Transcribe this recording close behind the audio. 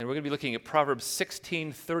And we're going to be looking at Proverbs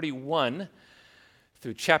 16:31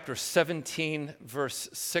 through chapter 17, verse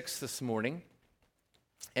 6 this morning.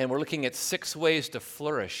 And we're looking at 6 ways to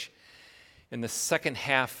flourish in the second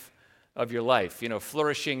half of your life. You know,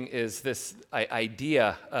 flourishing is this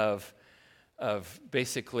idea of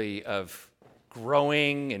basically of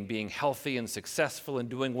growing and being healthy and successful and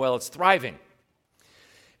doing well. It's thriving.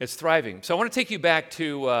 It's thriving. So I want to take you back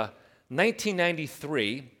to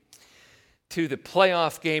 1993 to the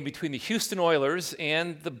playoff game between the Houston Oilers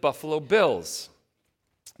and the Buffalo Bills.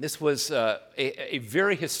 This was a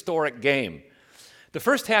very historic game. The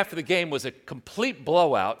first half of the game was a complete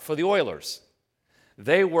blowout for the Oilers.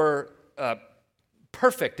 They were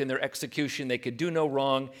perfect in their execution. They could do no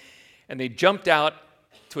wrong, and they jumped out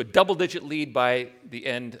to a double-digit lead by the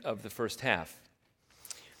end of the first half.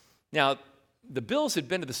 Now, the Bills had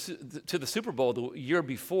been to the Super Bowl the year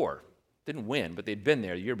before. Didn't win, but they'd been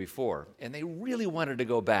there the year before, and they really wanted to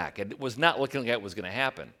go back, and it was not looking like it was going to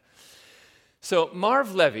happen. So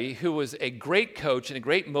Marv Levy, who was a great coach and a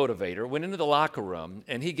great motivator, went into the locker room,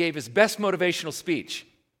 and he gave his best motivational speech.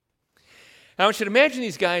 Now, I want you to imagine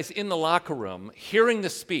these guys in the locker room hearing the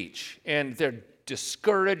speech, and they're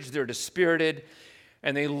discouraged, they're dispirited,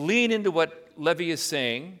 and they lean into what Levy is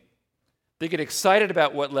saying. They get excited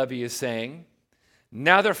about what Levy is saying.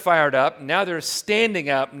 Now they're fired up. Now they're standing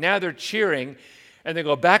up. Now they're cheering. And they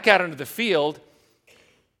go back out onto the field,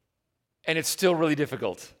 and it's still really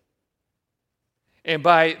difficult. And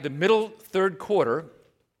by the middle third quarter,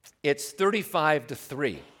 it's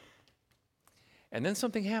 35-3. And then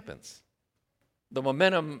something happens. The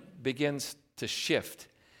momentum begins to shift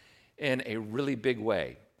in a really big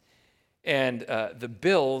way. And the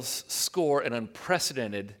Bills score an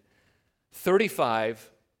unprecedented 35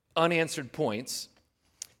 unanswered points.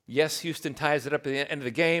 Yes, Houston ties it up at the end of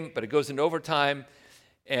the game, but it goes into overtime,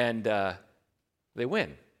 and they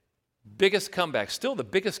win. Biggest comeback, still the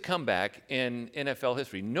biggest comeback in NFL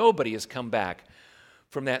history. Nobody has come back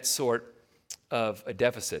from that sort of a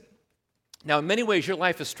deficit. Now, in many ways, your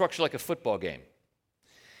life is structured like a football game.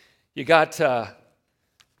 You got the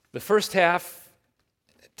first half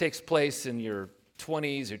takes place in your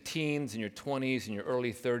 20s, your teens, in your 20s, in your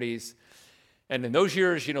early 30s. And in those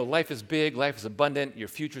years, you know, life is big, life is abundant, your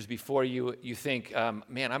future's before you. You think,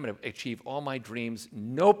 man, I'm going to achieve all my dreams,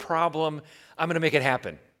 no problem. I'm going to make it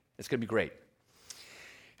happen. It's going to be great.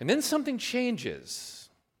 And then something changes,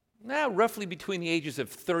 roughly between the ages of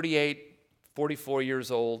 38, 44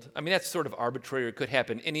 years old. I mean, that's sort of arbitrary. It could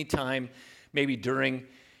happen anytime, maybe during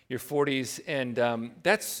your 40s. And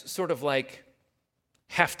that's sort of like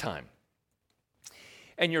halftime.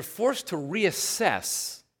 And you're forced to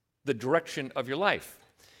reassess the direction of your life.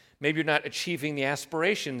 Maybe you're not achieving the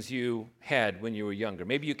aspirations you had when you were younger.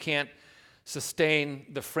 Maybe you can't sustain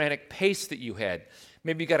the frantic pace that you had.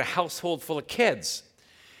 Maybe you got a household full of kids,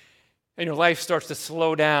 and your life starts to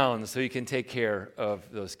slow down so you can take care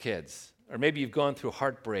of those kids. Or maybe you've gone through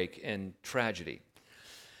heartbreak and tragedy.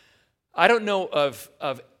 I don't know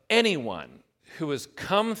of anyone who has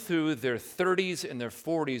come through their 30s and their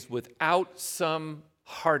 40s without some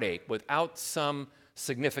heartache, without some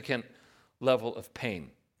significant level of pain.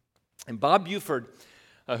 And Bob Buford,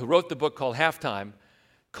 who wrote the book called Halftime,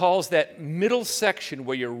 calls that middle section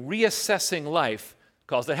where you're reassessing life,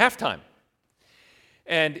 calls it halftime.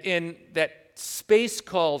 And in that space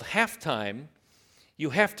called halftime, you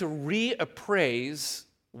have to reappraise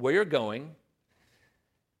where you're going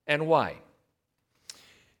and why.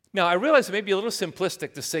 Now, I realize it may be a little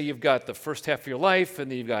simplistic to say you've got the first half of your life, and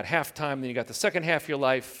then you've got halftime, and then you've got the second half of your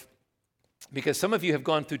life, because some of you have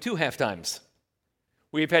gone through 2 halftimes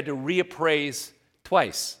where you've had to reappraise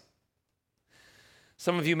twice.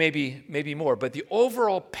 Some of you maybe more, but the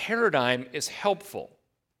overall paradigm is helpful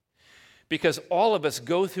because all of us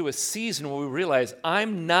go through a season where we realize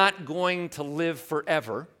I'm not going to live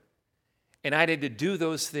forever, and I need to do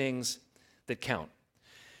those things that count.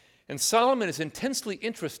 And Solomon is intensely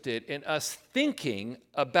interested in us thinking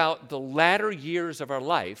about the latter years of our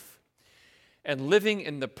life and living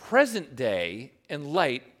in the present day in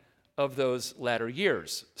light of those latter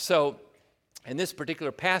years. So, in this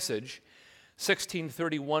particular passage,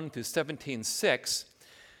 16:31 through 17:6,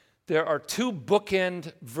 there are 2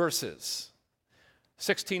 bookend verses.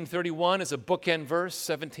 16:31 is a bookend verse,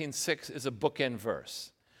 17:6 is a bookend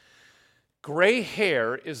verse. Gray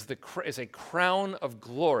hair is a crown of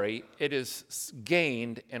glory. It is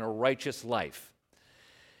gained in a righteous life.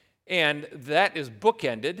 And that is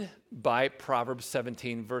bookended by Proverbs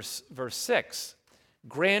 17, verse 6.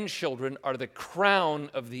 Grandchildren are the crown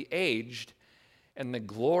of the aged, and the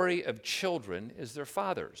glory of children is their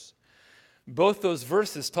fathers. Both those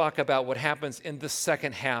verses talk about what happens in the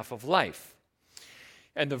second half of life.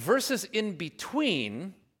 And the verses in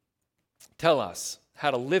between tell us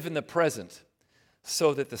how to live in the present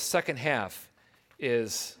so that the second half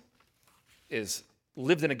is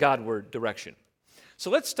lived in a Godward direction. So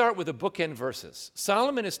let's start with the bookend verses.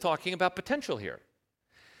 Solomon is talking about potential here.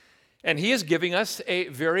 And he is giving us a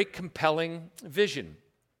very compelling vision.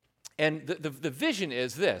 And the vision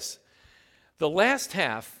is this: the last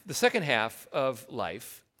half, the second half of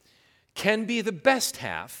life, can be the best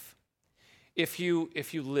half if you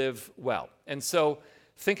live well. And so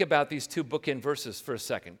think about these two bookend verses for a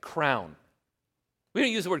second. Crown. We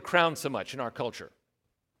don't use the word crown so much in our culture.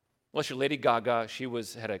 Unless you're Lady Gaga, she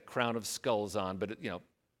had a crown of skulls on, but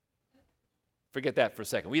forget that for a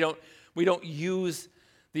second. We don't use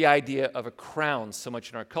the idea of a crown so much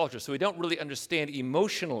in our culture, so we don't really understand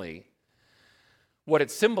emotionally what it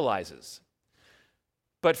symbolizes.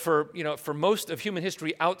 But for most of human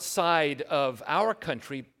history outside of our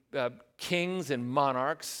country, kings and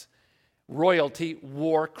monarchs, royalty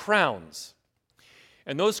wore crowns.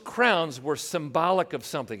 And those crowns were symbolic of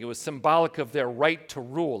something. It was symbolic of their right to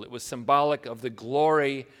rule. It was symbolic of the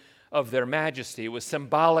glory of their majesty. It was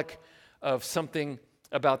symbolic of something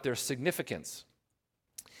about their significance.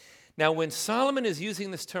 Now, when Solomon is using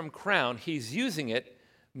this term crown, he's using it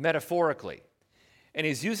metaphorically. And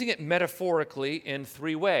he's using it metaphorically in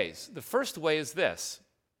three ways. The first way is this.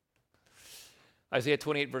 Isaiah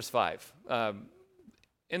 28, verse 5.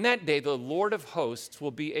 In that day, the Lord of hosts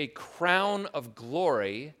will be a crown of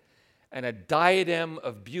glory and a diadem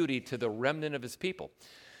of beauty to the remnant of his people.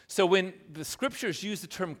 So when the scriptures use the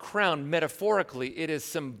term crown metaphorically, it is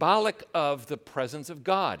symbolic of the presence of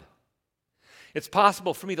God. It's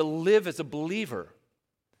possible for me to live as a believer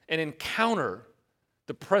and encounter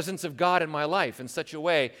the presence of God in my life in such a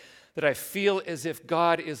way that I feel as if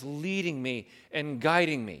God is leading me and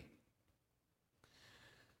guiding me.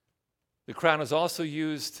 The crown is also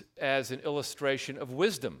used as an illustration of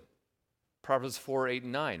wisdom. Proverbs 4, 8,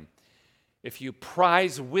 and 9. If you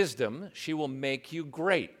prize wisdom, she will make you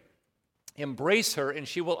great. Embrace her, and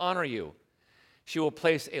she will honor you. She will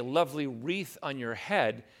place a lovely wreath on your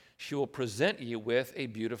head. She will present you with a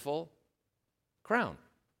beautiful crown.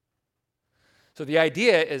 So the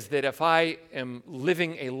idea is that if I am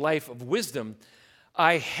living a life of wisdom,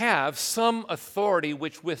 I have some authority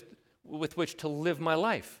with which to live my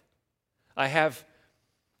life. I have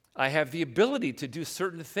the ability to do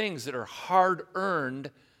certain things that are hard-earned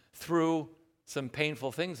through some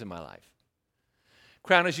painful things in my life.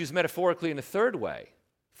 Crown is used metaphorically in a third way,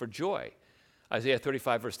 for joy. Isaiah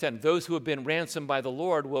 35, verse 10, those who have been ransomed by the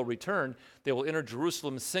Lord will return. They will enter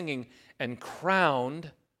Jerusalem singing and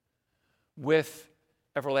crowned with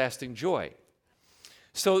everlasting joy.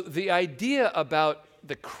 So the idea about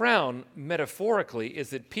the crown metaphorically is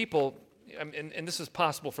that people, and this is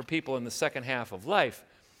possible for people in the second half of life,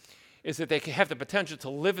 is that they can have the potential to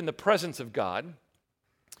live in the presence of God,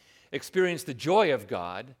 experience the joy of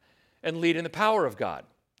God, and lead in the power of God.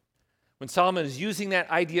 When Solomon is using that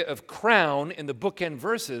idea of crown in the bookend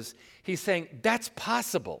verses, he's saying that's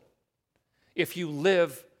possible if you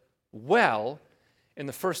live well in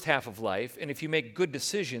the first half of life and if you make good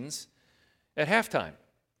decisions at halftime.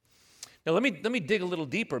 Now, let me dig a little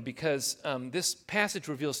deeper because this passage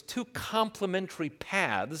reveals two complementary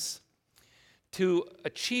paths to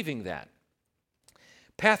achieving that.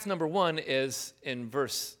 Path number one is in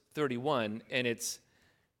verse 31, and it's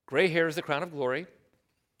gray hair is the crown of glory.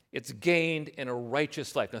 It's gained in a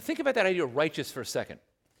righteous life. Now, think about that idea of righteous for a second.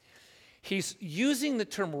 He's using the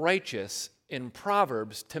term righteous in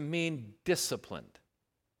Proverbs to mean disciplined.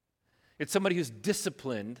 It's somebody who's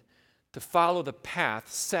disciplined to follow the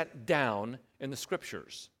path set down in the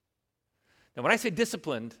Scriptures. Now, when I say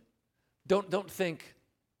disciplined, don't think,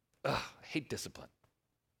 I hate discipline.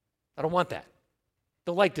 I don't want that.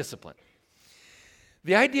 Don't like discipline.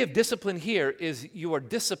 The idea of discipline here is you are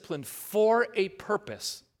disciplined for a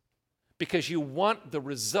purpose because you want the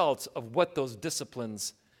results of what those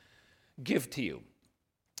disciplines give to you.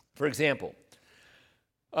 For example,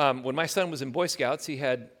 when my son was in Boy Scouts, he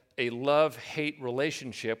had a love-hate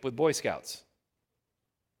relationship with Boy Scouts.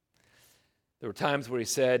 There were times where he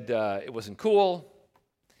said it wasn't cool,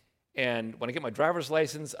 and when I get my driver's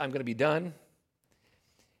license, I'm going to be done.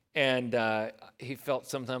 And he felt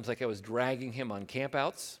sometimes like I was dragging him on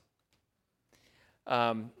campouts.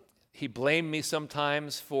 He blamed me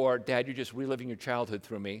sometimes for, Dad, you're just reliving your childhood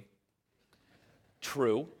through me.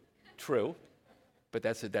 True, but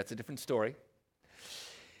that's a different story.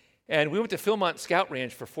 And we went to Philmont Scout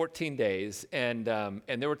Ranch for 14 days, and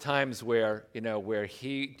there were times where, where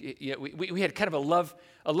we had kind of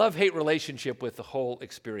a love-hate relationship with the whole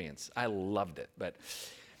experience. I loved it. But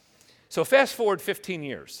so fast forward 15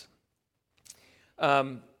 years.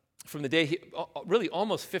 From the day really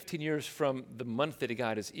almost 15 years from the month that he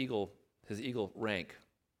got his Eagle rank,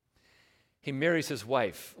 he marries his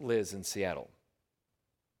wife, Liz, in Seattle.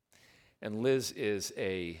 And Liz is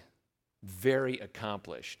a very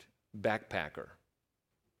accomplished backpacker.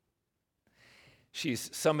 She's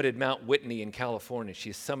summited Mount Whitney in California.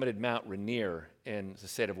 She's summited Mount Rainier in the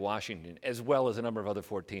state of Washington, as well as a number of other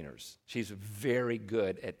 14ers. She's very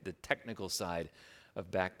good at the technical side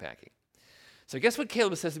of backpacking. So guess what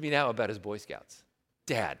Caleb says to me now about his Boy Scouts?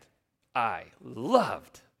 Dad, I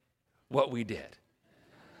loved what we did.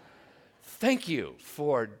 Thank you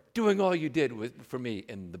for doing all you did for me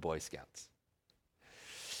in the Boy Scouts.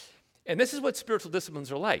 And this is what spiritual disciplines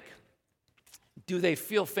are like. Do they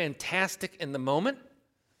feel fantastic in the moment?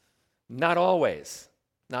 Not always.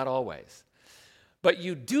 Not always. But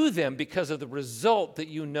you do them because of the result that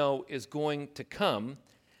you know is going to come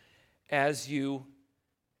as you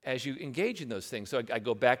engage in those things. So I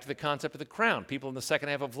go back to the concept of the crown. People in the second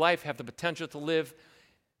half of life have the potential to live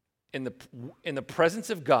in the presence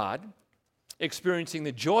of God, experiencing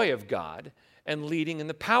the joy of God, and leading in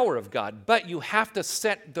the power of God. But you have to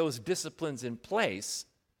set those disciplines in place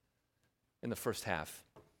in the first half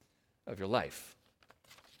of your life.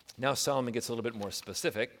 Now Solomon gets a little bit more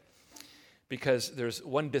specific because there's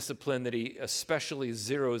one discipline that he especially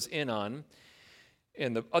zeroes in on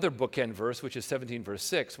in the other bookend verse, which is 17 verse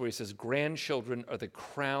 6, where he says, grandchildren are the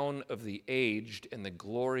crown of the aged, and the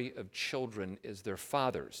glory of children is their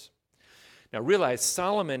fathers. Now realize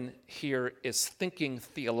Solomon here is thinking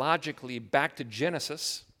theologically back to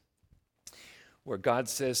Genesis, where God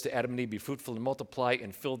says to Adam and Eve, be fruitful and multiply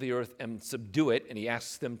and fill the earth and subdue it, and he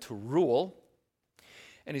asks them to rule.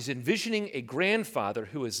 And he's envisioning a grandfather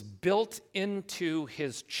who is built into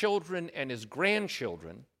his children and his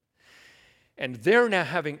grandchildren, and they're now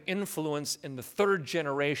having influence in the third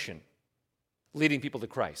generation, leading people to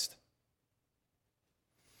Christ.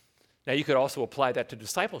 Now you could also apply that to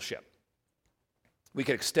discipleship. We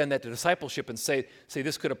could extend that to discipleship and say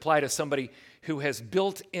this could apply to somebody who has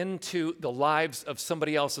built into the lives of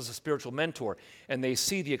somebody else as a spiritual mentor, and they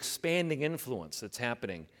see the expanding influence that's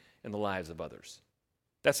happening in the lives of others.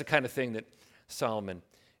 That's the kind of thing that Solomon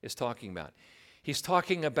is talking about. He's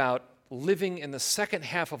talking about living in the second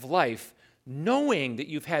half of life, knowing that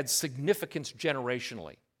you've had significance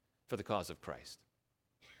generationally for the cause of Christ.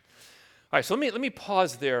 All right, so let me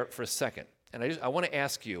pause there for a second, and I want to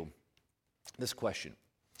ask you this question.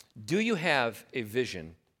 Do you have a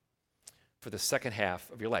vision for the second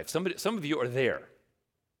half of your life? Some of you are there.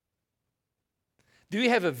 Do you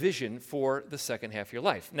have a vision for the second half of your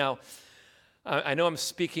life? Now, I know I'm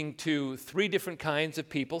speaking to three different kinds of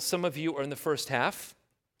people. Some of you are in the first half,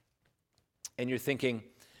 and you're thinking,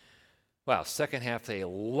 wow, second half's a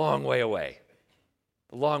long way away.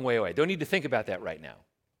 A long way away. Don't need to think about that right now.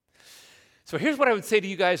 So here's what I would say to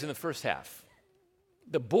you guys in the first half.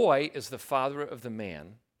 The boy is the father of the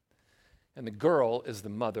man, and the girl is the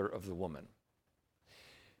mother of the woman.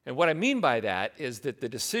 And what I mean by that is that the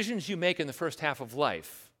decisions you make in the first half of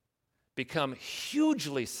life become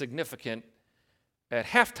hugely significant at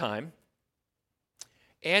halftime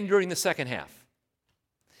and during the second half.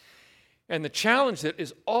 And the challenge that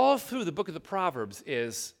is all through the book of the Proverbs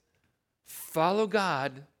is follow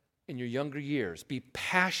God in your younger years. Be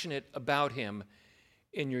passionate about him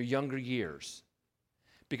in your younger years.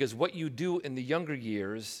 Because what you do in the younger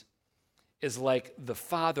years is like the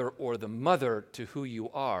father or the mother to who you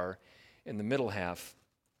are in the middle half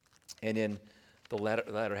and in the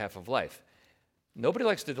latter half of life. Nobody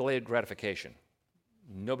likes the delayed gratification.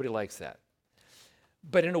 Nobody likes that.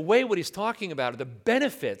 But in a way, what he's talking about are the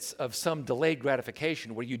benefits of some delayed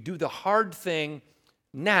gratification, where you do the hard thing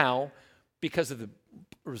now because of the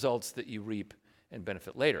results that you reap and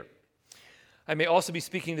benefit later. I may also be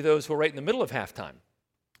speaking to those who are right in the middle of halftime.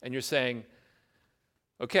 And you're saying,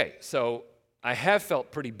 okay, so I have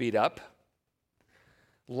felt pretty beat up.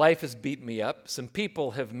 Life has beaten me up. Some people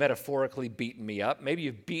have metaphorically beaten me up. Maybe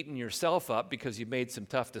you've beaten yourself up because you've made some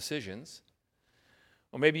tough decisions.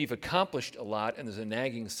 Or maybe you've accomplished a lot and there's a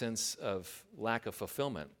nagging sense of lack of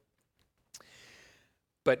fulfillment.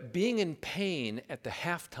 But being in pain at the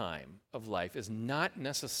halftime of life is not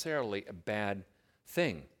necessarily a bad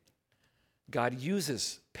thing. God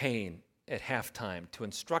uses pain at halftime to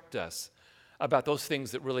instruct us about those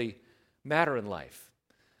things that really matter in life.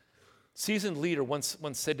 Seasoned leader once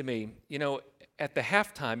said to me, at the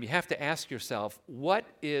halftime, you have to ask yourself, what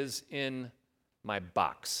is in my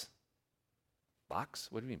box? Box?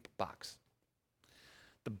 What do you mean, box?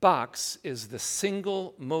 The box is the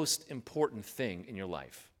single most important thing in your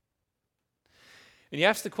life. And you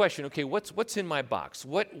ask the question, okay, what's in my box?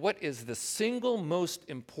 What is the single most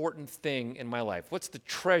important thing in my life? What's the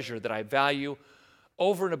treasure that I value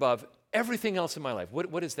over and above everything else in my life?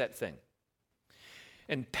 What is that thing?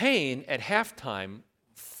 And pain at halftime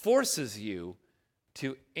forces you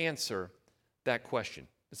to answer that question.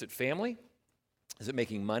 Is it family? Is it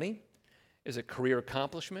making money? Is it career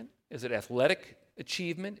accomplishment? Is it athletic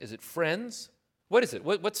achievement? Is it friends? What is it?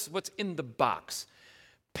 What's in the box?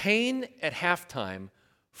 Pain at halftime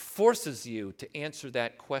forces you to answer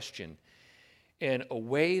that question in a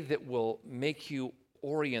way that will make you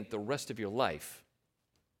orient the rest of your life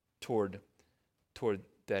toward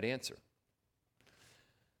that answer.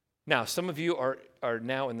 Now, some of you are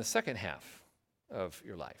now in the second half of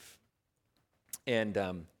your life. And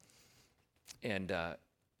I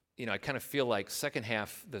kind of feel like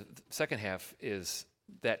the second half is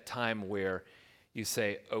that time where you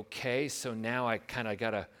say, okay, so now I kind of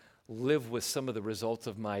got to live with some of the results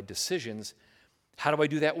of my decisions. How do I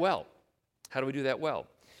do that well? How do we do that well?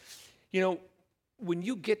 When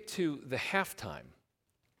you get to the halftime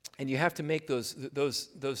and you have to make those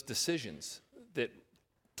decisions that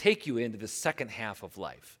take you into the second half of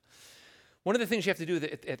life, one of the things you have to do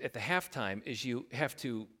at the halftime is you have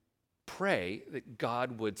to pray that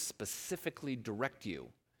God would specifically direct you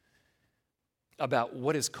about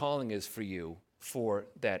what His calling is for you for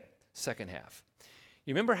that second half.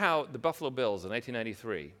 You remember how the Buffalo Bills in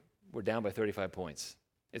 1993 were down by 35 points?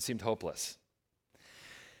 It seemed hopeless.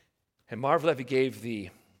 And Marv Levy gave the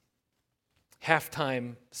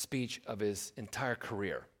halftime speech of his entire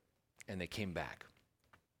career, and they came back.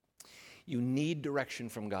 You need direction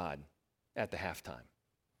from God at the halftime.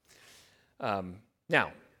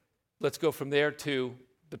 Now, let's go from there to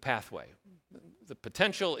the pathway. The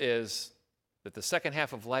potential is that the second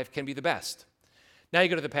half of life can be the best. Now you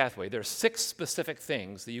go to the pathway. There are 6 specific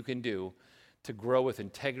things that you can do to grow with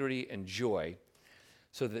integrity and joy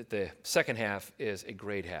so that the second half is a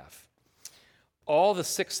great half. All the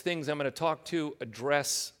 6 things I'm going to talk to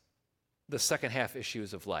address the second half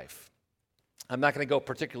issues of life. I'm not going to go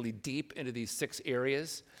particularly deep into these 6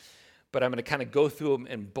 areas, but I'm going to kind of go through them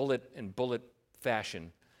in bullet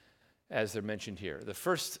fashion as they're mentioned here. The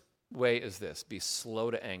first way is this: be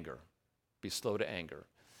slow to anger. Be slow to anger.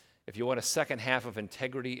 If you want a second half of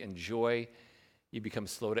integrity and joy, you become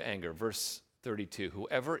slow to anger. Verse 32,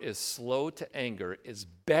 whoever is slow to anger is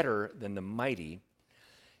better than the mighty,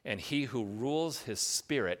 and he who rules his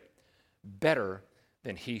spirit better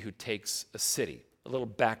than he who takes a city. A little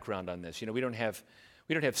background on this. We don't have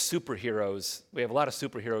superheroes. We have a lot of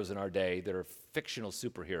superheroes in our day that are fictional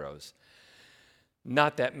superheroes.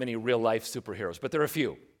 Not that many real-life superheroes, but there are a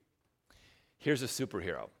few. Here's a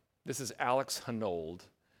superhero. This is Alex Honnold,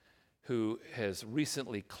 who has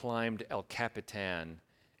recently climbed El Capitan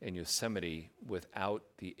in Yosemite without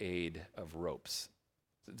the aid of ropes.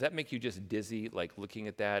 Does that make you just dizzy, like looking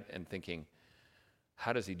at that and thinking,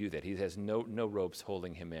 how does he do that? He has no ropes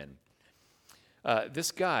holding him in.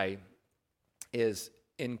 This guy is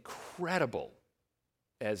incredible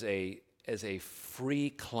as a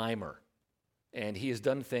free climber, and he has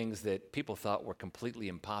done things that people thought were completely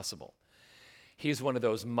impossible. He's one of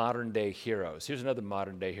those modern-day heroes. Here's another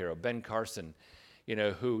modern-day hero, Ben Carson,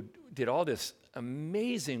 who did all this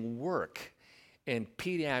amazing work in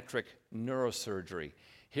pediatric neurosurgery.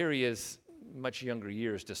 Here he is, much younger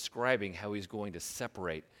years, describing how he's going to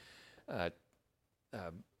separate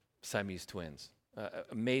Siamese twins.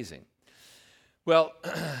 Amazing. Well,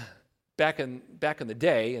 back in the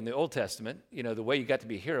day, in the Old Testament, the way you got to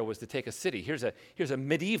be a hero was to take a city. Here's a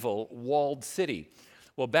medieval walled city.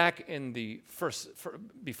 Well, back in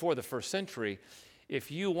before the first century,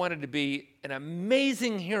 if you wanted to be an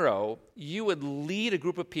amazing hero, you would lead a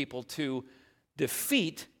group of people to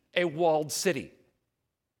defeat a walled city.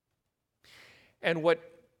 And what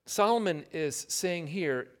Solomon is saying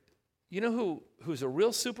here, who's a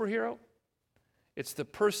real superhero? It's the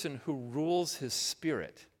person who rules his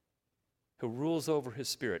spirit, who rules over his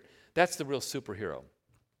spirit. That's the real superhero.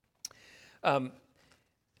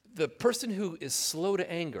 The person who is slow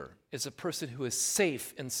to anger is a person who is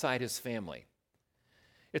safe inside his family.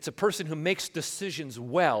 It's a person who makes decisions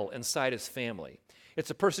well inside his family. It's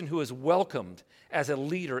a person who is welcomed as a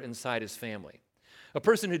leader inside his family. A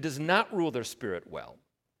person who does not rule their spirit well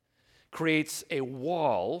creates a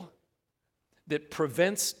wall that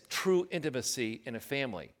prevents true intimacy in a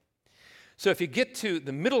family. So if you get to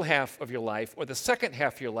the middle half of your life or the second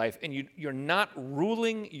half of your life and you're not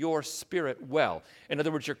ruling your spirit well, in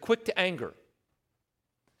other words, you're quick to anger,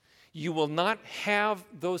 you will not have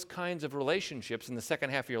those kinds of relationships in the second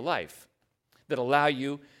half of your life that allow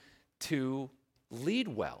you to lead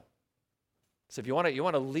well. So if you want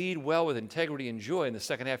to lead well with integrity and joy in the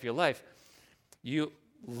second half of your life, you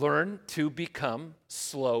learn to become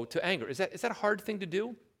slow to anger. Is that a hard thing to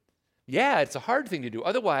do? Yeah, it's a hard thing to do.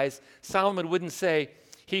 Otherwise, Solomon wouldn't say,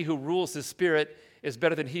 he who rules his spirit is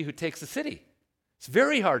better than he who takes the city. It's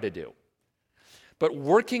very hard to do. But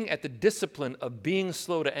working at the discipline of being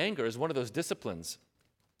slow to anger is one of those disciplines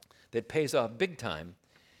that pays off big time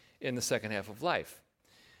in the second half of life.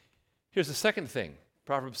 Here's the second thing.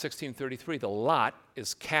 Proverbs 16:33, the lot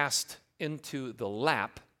is cast into the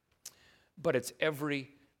lap, but its every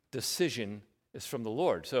decision is from the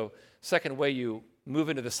Lord. So second way you move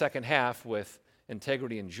into the second half with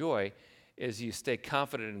integrity and joy is you stay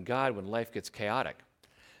confident in God when life gets chaotic.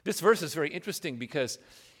 This verse is very interesting because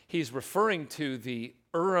he's referring to the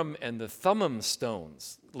Urim and the Thummim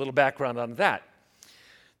stones. A little background on that.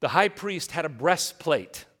 The high priest had a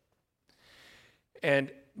breastplate,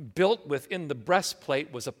 and built within the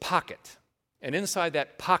breastplate was a pocket. And inside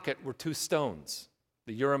that pocket were two stones,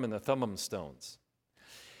 the Urim and the Thummim stones.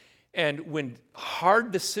 And when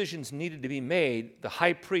hard decisions needed to be made, the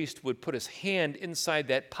high priest would put his hand inside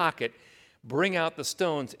that pocket, bring out the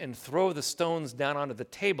stones, and throw the stones down onto the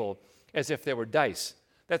table as if they were dice.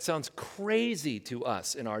 That sounds crazy to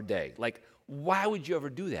us in our day. Like, why would you ever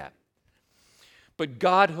do that? But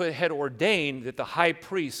God had ordained that the high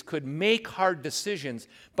priest could make hard decisions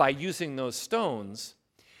by using those stones,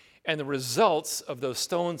 and the results of those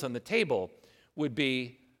stones on the table would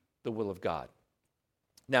be the will of God.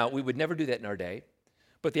 Now, we would never do that in our day,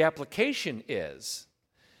 but the application is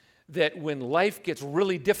that when life gets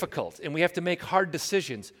really difficult and we have to make hard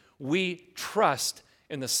decisions, we trust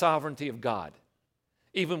in the sovereignty of God,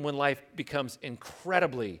 even when life becomes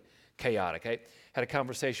incredibly chaotic. I had a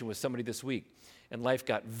conversation with somebody this week, and life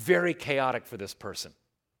got very chaotic for this person.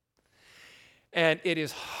 And it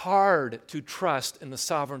is hard to trust in the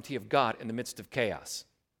sovereignty of God in the midst of chaos.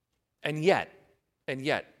 And yet,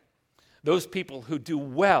 those people who do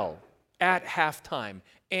well at halftime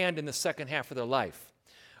and in the second half of their life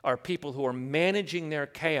are people who are managing their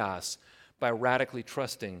chaos by radically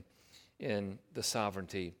trusting in the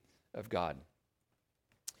sovereignty of God.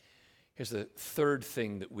 Here's the third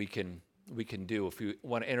thing that we can do if we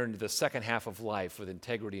want to enter into the second half of life with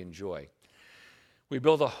integrity and joy. We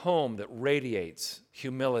build a home that radiates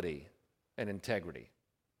humility and integrity.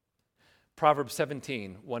 Proverbs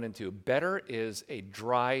 17, 1 and 2, better is a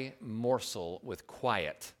dry morsel with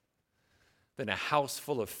quiet than a house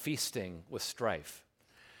full of feasting with strife.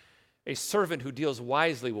 A servant who deals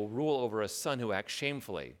wisely will rule over a son who acts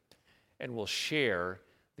shamefully and will share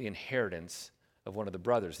the inheritance of one of the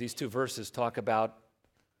brothers. These two verses talk about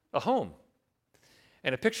a home,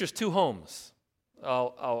 and it pictures two homes.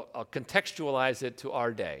 I'll contextualize it to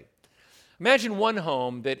our day. Imagine one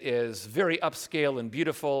home that is very upscale and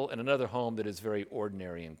beautiful and another home that is very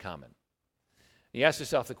ordinary and common. You ask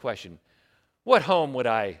yourself the question, what home would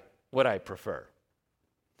I prefer?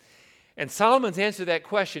 And Solomon's answer to that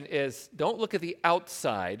question is, don't look at the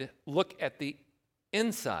outside, look at the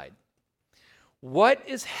inside. What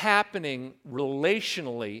is happening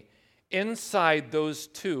relationally inside those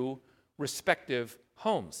two respective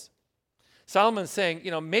homes? Solomon's saying,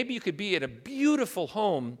 maybe you could be in a beautiful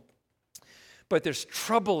home, but there's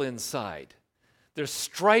trouble inside. There's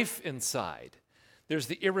strife inside. There's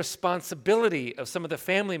the irresponsibility of some of the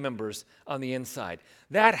family members on the inside.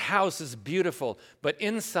 That house is beautiful, but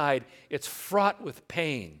inside it's fraught with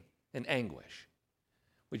pain and anguish.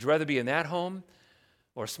 Would you rather be in that home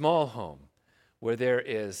or a small home where there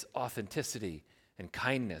is authenticity and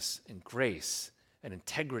kindness and grace and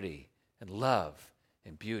integrity and love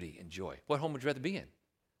and beauty and joy? What home would you rather be in?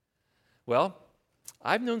 Well,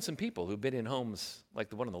 I've known some people who've been in homes like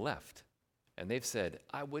the one on the left, and they've said,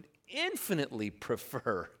 I would infinitely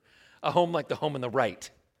prefer a home like the home on the right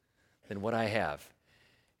than what I have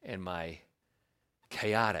in my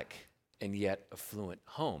chaotic and yet affluent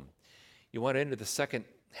home. You want to enter the second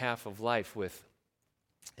half of life with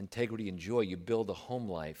integrity and joy. You build a home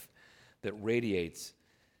life that radiates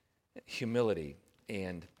humility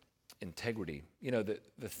and integrity. The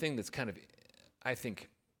thing that's kind of, I think,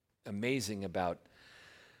 amazing about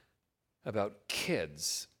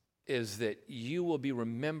kids is that you will be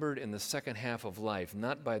remembered in the second half of life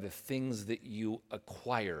not by the things that you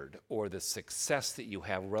acquired or the success that you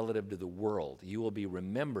have relative to the world. You will be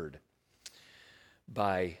remembered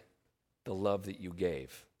by the love that you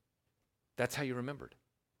gave. That's how you remembered.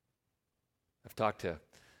 I've talked to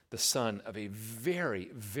the son of a very,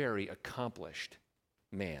 very accomplished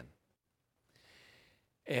man.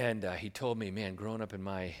 And he told me, man, growing up in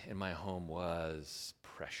my home was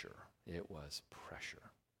pressure. It was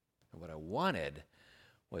pressure. And what I wanted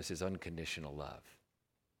was his unconditional love.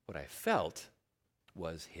 What I felt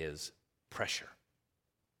was his pressure.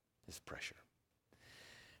 His pressure.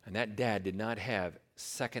 And that dad did not have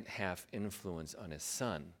second half influence on his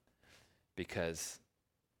son because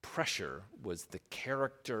pressure was the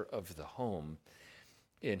character of the home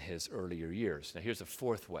in his earlier years. Now here's a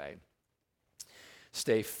fourth way.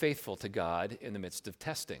 Stay faithful to God in the midst of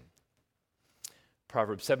testing.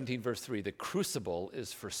 Proverbs 17 verse 3, the crucible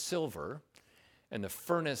is for silver and the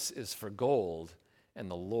furnace is for gold, and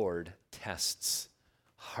the Lord tests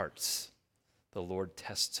hearts. The Lord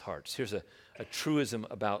tests hearts. Here's a truism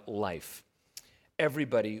about life.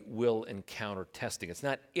 Everybody will encounter testing. It's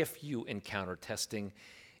not if you encounter testing,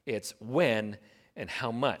 it's when and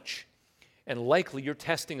how much. And likely your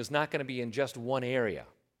testing is not going to be in just one area.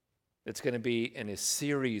 It's going to be in a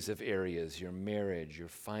series of areas: your marriage, your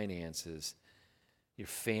finances, your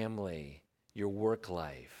family, your work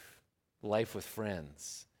life, life with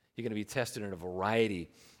friends. You're going to be tested in a variety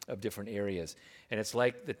of different areas. And it's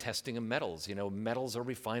like the testing of metals. You know, metals are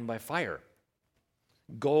refined by fire.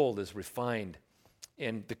 Gold is refined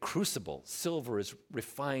in the crucible. Silver is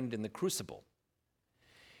refined in the crucible.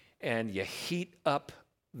 And you heat up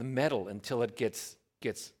the metal until it gets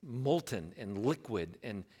molten and liquid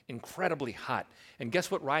and incredibly hot. And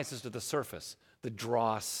guess what rises to the surface? The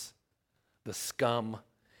dross, the scum.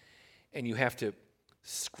 And you have to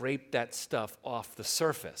scrape that stuff off the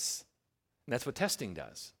surface. And that's what testing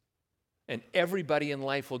does. And everybody in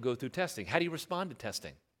life will go through testing. How do you respond to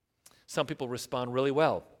testing? Some people respond really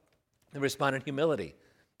well. They respond in humility.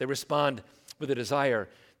 They respond with a desire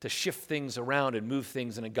to shift things around and move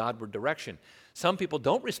things in a Godward direction. Some people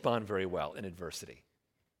don't respond very well in adversity.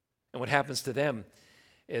 And what happens to them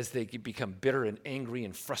is they become bitter and angry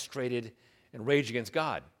and frustrated and rage against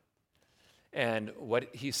God. And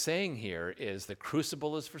what he's saying here is the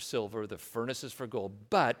crucible is for silver, the furnace is for gold,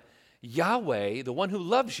 but Yahweh, the one who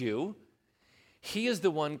loves you, he is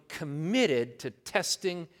the one committed to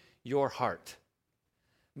testing your heart,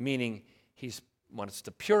 meaning he wants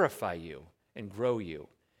to purify you and grow you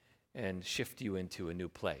and shift you into a new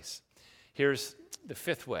place. Here's the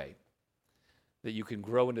fifth way that you can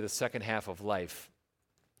grow into the second half of life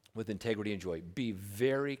with integrity and joy. Be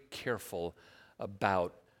very careful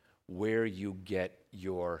about where you get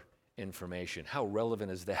your information. How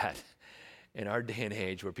relevant is that in our day and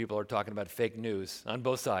age where people are talking about fake news on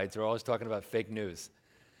both sides? They're always talking about fake news.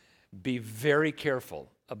 Be very careful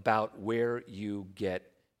about where you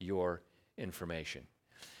get your information.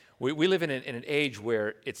 We live in an age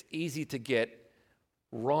where it's easy to get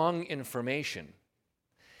wrong information.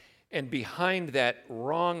 And behind that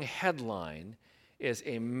wrong headline is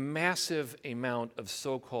a massive amount of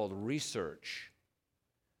so-called research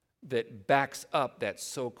that backs up that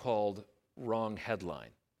so-called wrong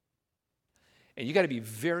headline. And you got to be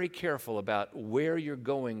very careful about where you're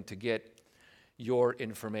going to get your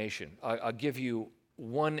information. I'll give you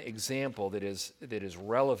one example that is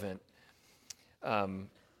relevant.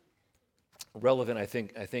 Relevant, I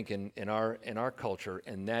think, in our culture,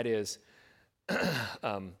 and that is.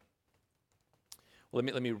 Let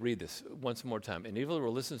me read this once more time. An evil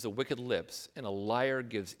listens to wicked lips, and a liar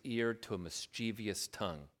gives ear to a mischievous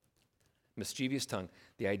tongue. Mischievous tongue,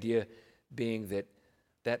 the idea being that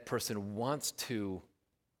that person wants to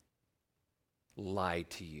lie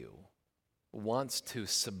to you, wants to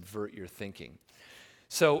subvert your thinking.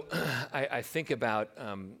 So I think about,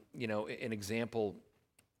 an example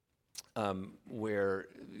where,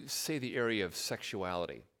 say, the area of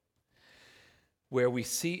sexuality, where we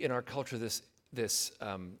see in our culture this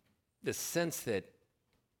sense that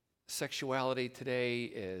sexuality today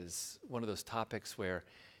is one of those topics where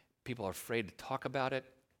people are afraid to talk about it.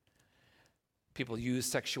 People use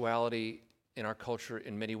sexuality in our culture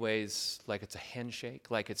in many ways like it's a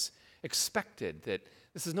handshake, like it's expected, that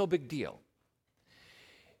this is no big deal.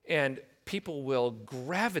 And people will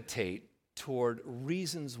gravitate toward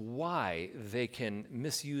reasons why they can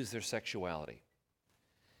misuse their sexuality.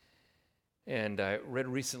 And I read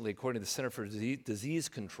recently, according to the Center for Disease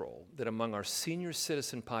Control, that among our senior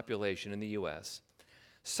citizen population in the U.S.,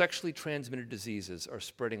 sexually transmitted diseases are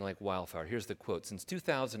spreading like wildfire. Here's the quote. Since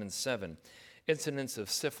 2007, incidence of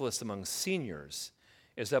syphilis among seniors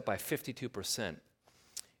is up by 52%.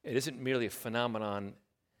 It isn't merely a phenomenon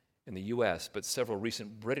in the U.S., but several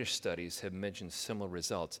recent British studies have mentioned similar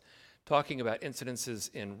results, talking about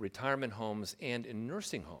incidences in retirement homes and in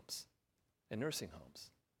nursing homes. and nursing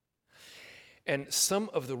homes. And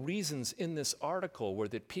some of the reasons in this article were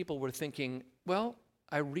that people were thinking, well,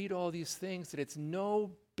 I read all these things that it's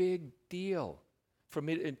no big deal for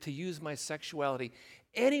me to use my sexuality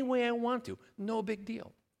any way I want to. No big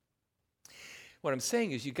deal. What I'm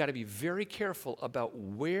saying is you've got to be very careful about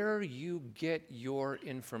where you get your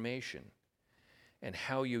information and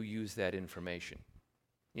how you use that information.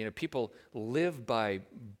 You know, people live by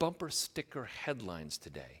bumper sticker headlines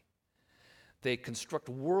today. They construct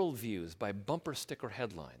worldviews by bumper sticker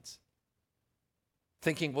headlines,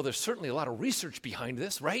 thinking, well, there's certainly a lot of research behind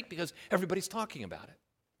this, right? Because everybody's talking about it.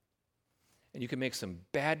 And you can make some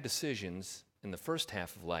bad decisions in the first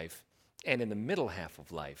half of life and in the middle half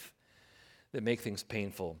of life that make things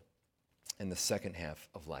painful in the second half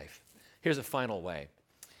of life. Here's a final way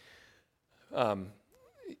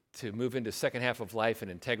to move into second half of life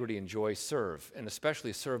and integrity and joy. Serve, and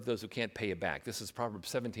especially serve those who can't pay you back. This is Proverbs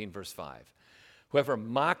 17, verse 5. Whoever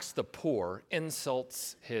mocks the poor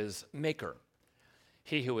insults his maker.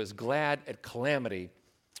 He who is glad at calamity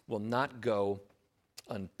will not go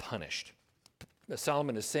unpunished.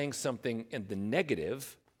 Solomon is saying something in the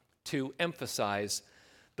negative to emphasize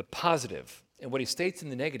the positive. And what he states in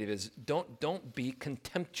the negative is don't be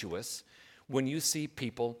contemptuous when you see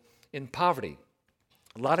people in poverty.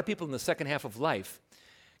 A lot of people in the second half of life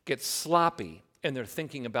get sloppy in their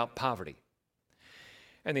thinking about poverty.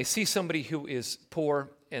 And they see somebody who is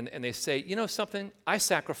poor and they say, you know something, I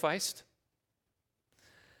sacrificed.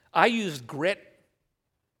 I used grit.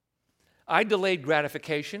 I delayed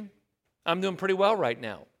gratification. I'm doing pretty well right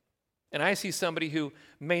now. And I see somebody who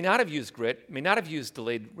may not have used grit, may not have used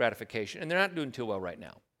delayed gratification, and they're not doing too well right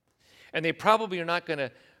now. And they probably are not going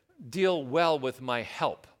to deal well with my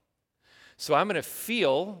help. So I'm going to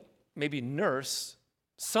feel, maybe nurse,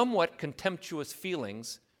 somewhat contemptuous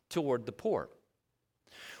feelings toward the poor.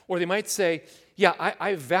 Or they might say, yeah,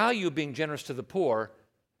 I value being generous to the poor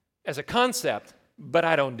as a concept, but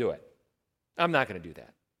I don't do it. I'm not going to do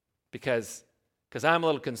that because I'm a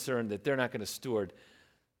little concerned that they're not going to steward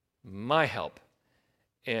my help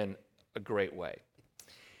in a great way.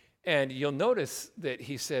 And you'll notice that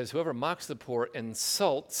he says, whoever mocks the poor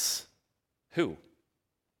insults who?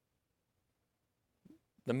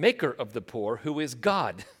 The maker of the poor, who is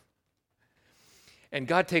God. And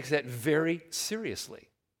God takes that very seriously.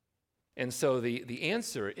 And so the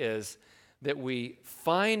answer is that we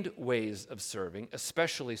find ways of serving,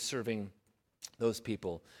 especially serving those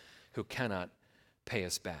people who cannot pay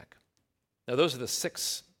us back. Now, those are the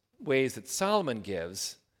 6 ways that Solomon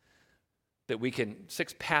gives that we can,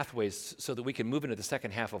 6 pathways so that we can move into the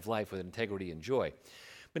second half of life with integrity and joy.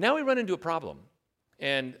 But now we run into a problem.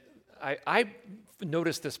 And I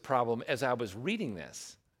noticed this problem as I was reading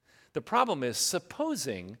this. The problem is,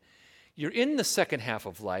 supposing you're in the second half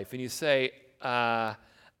of life and you say, I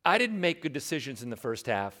didn't make good decisions in the first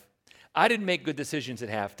half. I didn't make good decisions at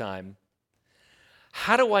halftime.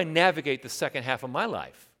 How do I navigate the second half of my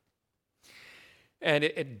life? And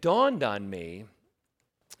it dawned on me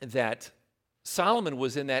that Solomon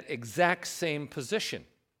was in that exact same position.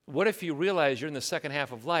 What if you realize you're in the second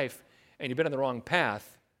half of life and you've been on the wrong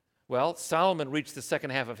path? Well, Solomon reached the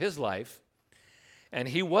second half of his life, and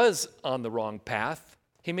he was on the wrong path.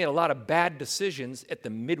 He made a lot of bad decisions at the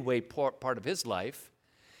midway part of his life.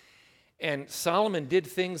 And Solomon did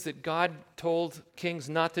things that God told kings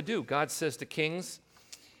not to do. God says to kings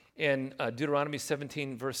in Deuteronomy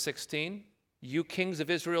 17, verse 16, you kings of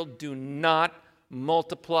Israel, do not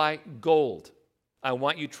multiply gold. I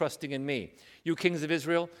want you trusting in me. You kings of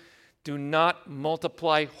Israel, do not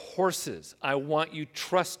multiply horses. I want you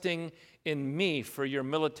trusting in me for your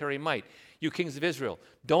military might. You kings of Israel,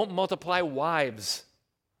 don't multiply wives.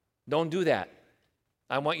 Don't do that.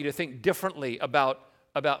 I want you to think differently about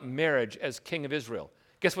marriage as king of Israel.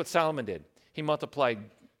 Guess what Solomon did? He multiplied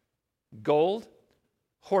gold,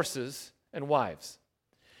 horses, and wives.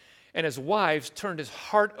 And his wives turned his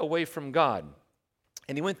heart away from God.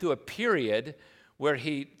 And he went through a period where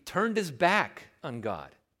he turned his back on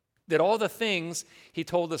God. Did all the things he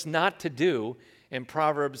told us not to do in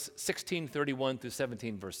Proverbs 16:31 through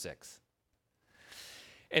 17, verse 6.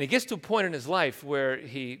 And he gets to a point in his life where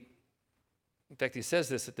in fact, he says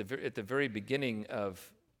this at the very beginning of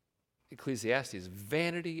Ecclesiastes,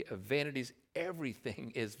 vanity of vanities,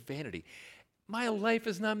 everything is vanity. My life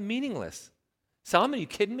is not meaningless. Solomon, are you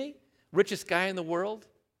kidding me? Richest guy in the world?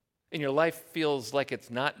 And your life feels like it's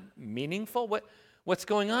not meaningful? What's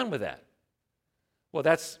going on with that? Well,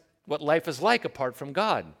 that's what life is like apart from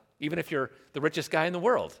God. Even if you're the richest guy in the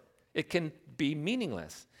world, it can be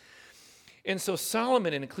meaningless. And so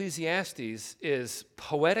Solomon in Ecclesiastes is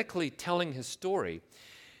poetically telling his story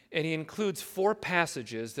And he includes 4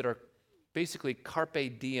 passages that are basically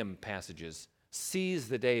carpe diem passages, seize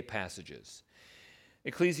the day passages.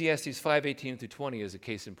 Ecclesiastes 5:18 through 20 is a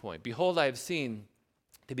case in point. Behold, I have seen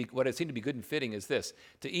what I've seen to be good and fitting is this,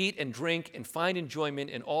 to eat and drink and find enjoyment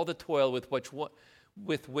in all the toil with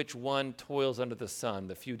which one toils under the sun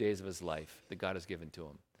the few days of his life that God has given to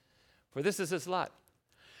him. For this is his lot.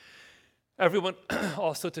 Everyone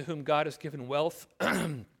also to whom God has given wealth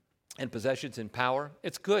and possessions and power,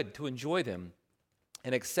 it's good to enjoy them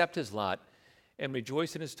and accept his lot and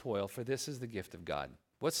rejoice in his toil, for this is the gift of God.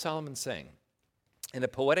 What's Solomon saying? In a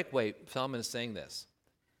poetic way, Solomon is saying this.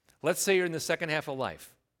 Let's say you're in the second half of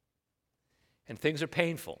life and things are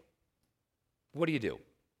painful. What do?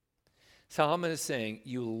 Solomon is saying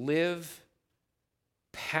you live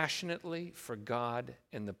passionately for God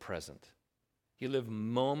in the present. You live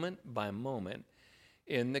moment by moment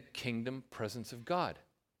in the kingdom presence of God.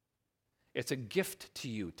 It's a gift to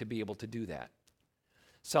you to be able to do that.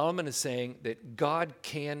 Solomon is saying that God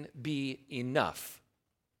can be enough,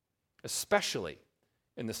 especially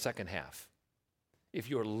in the second half, if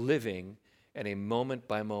you're living in a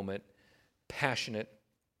moment-by-moment, passionate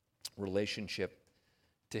relationship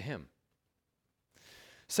to him.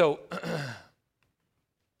 So,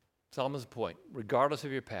 Solomon's point, regardless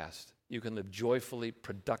of your past, you can live joyfully,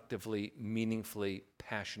 productively, meaningfully,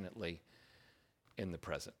 passionately in the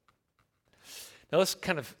present. Now let's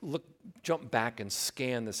kind of jump back and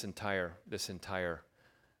scan this entire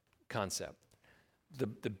concept.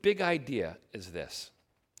 The big idea is this.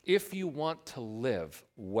 If you want to live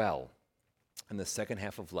well in the second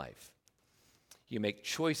half of life, you make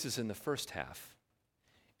choices in the first half,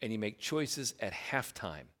 and you make choices at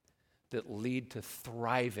halftime that lead to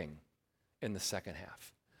thriving in the second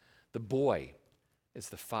half. The boy is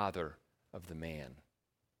the father of the man.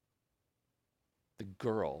 The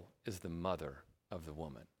girl is the mother of the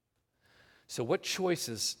woman. So what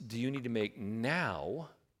choices do you need to make now,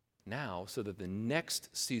 so that the next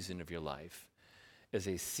season of your life is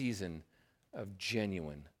a season of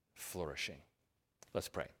genuine flourishing? Let's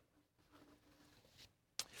pray.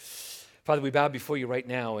 Father, we bow before you right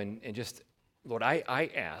now and just, Lord, I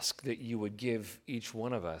ask that you would give each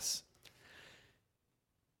one of us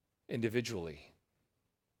individually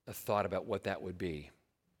a thought about what that would be.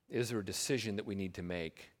 Is there a decision that we need to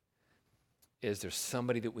make? Is there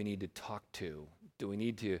somebody that we need to talk to? Do we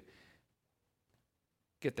need to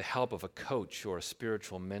get the help of a coach or a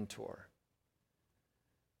spiritual mentor?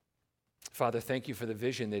 Father, thank you for the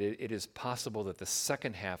vision that it is possible that the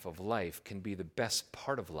second half of life can be the best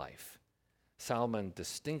part of life. Solomon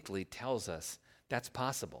distinctly tells us that's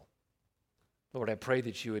possible. Lord, I pray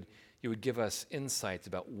that you would give us insights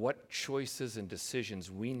about what choices and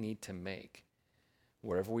decisions we need to make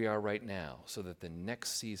wherever we are right now so that the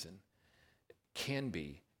next season can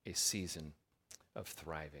be a season of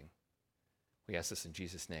thriving. We ask this in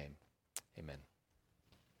Jesus' name. Amen.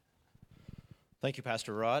 Thank you,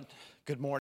 Pastor Rod. Good morning.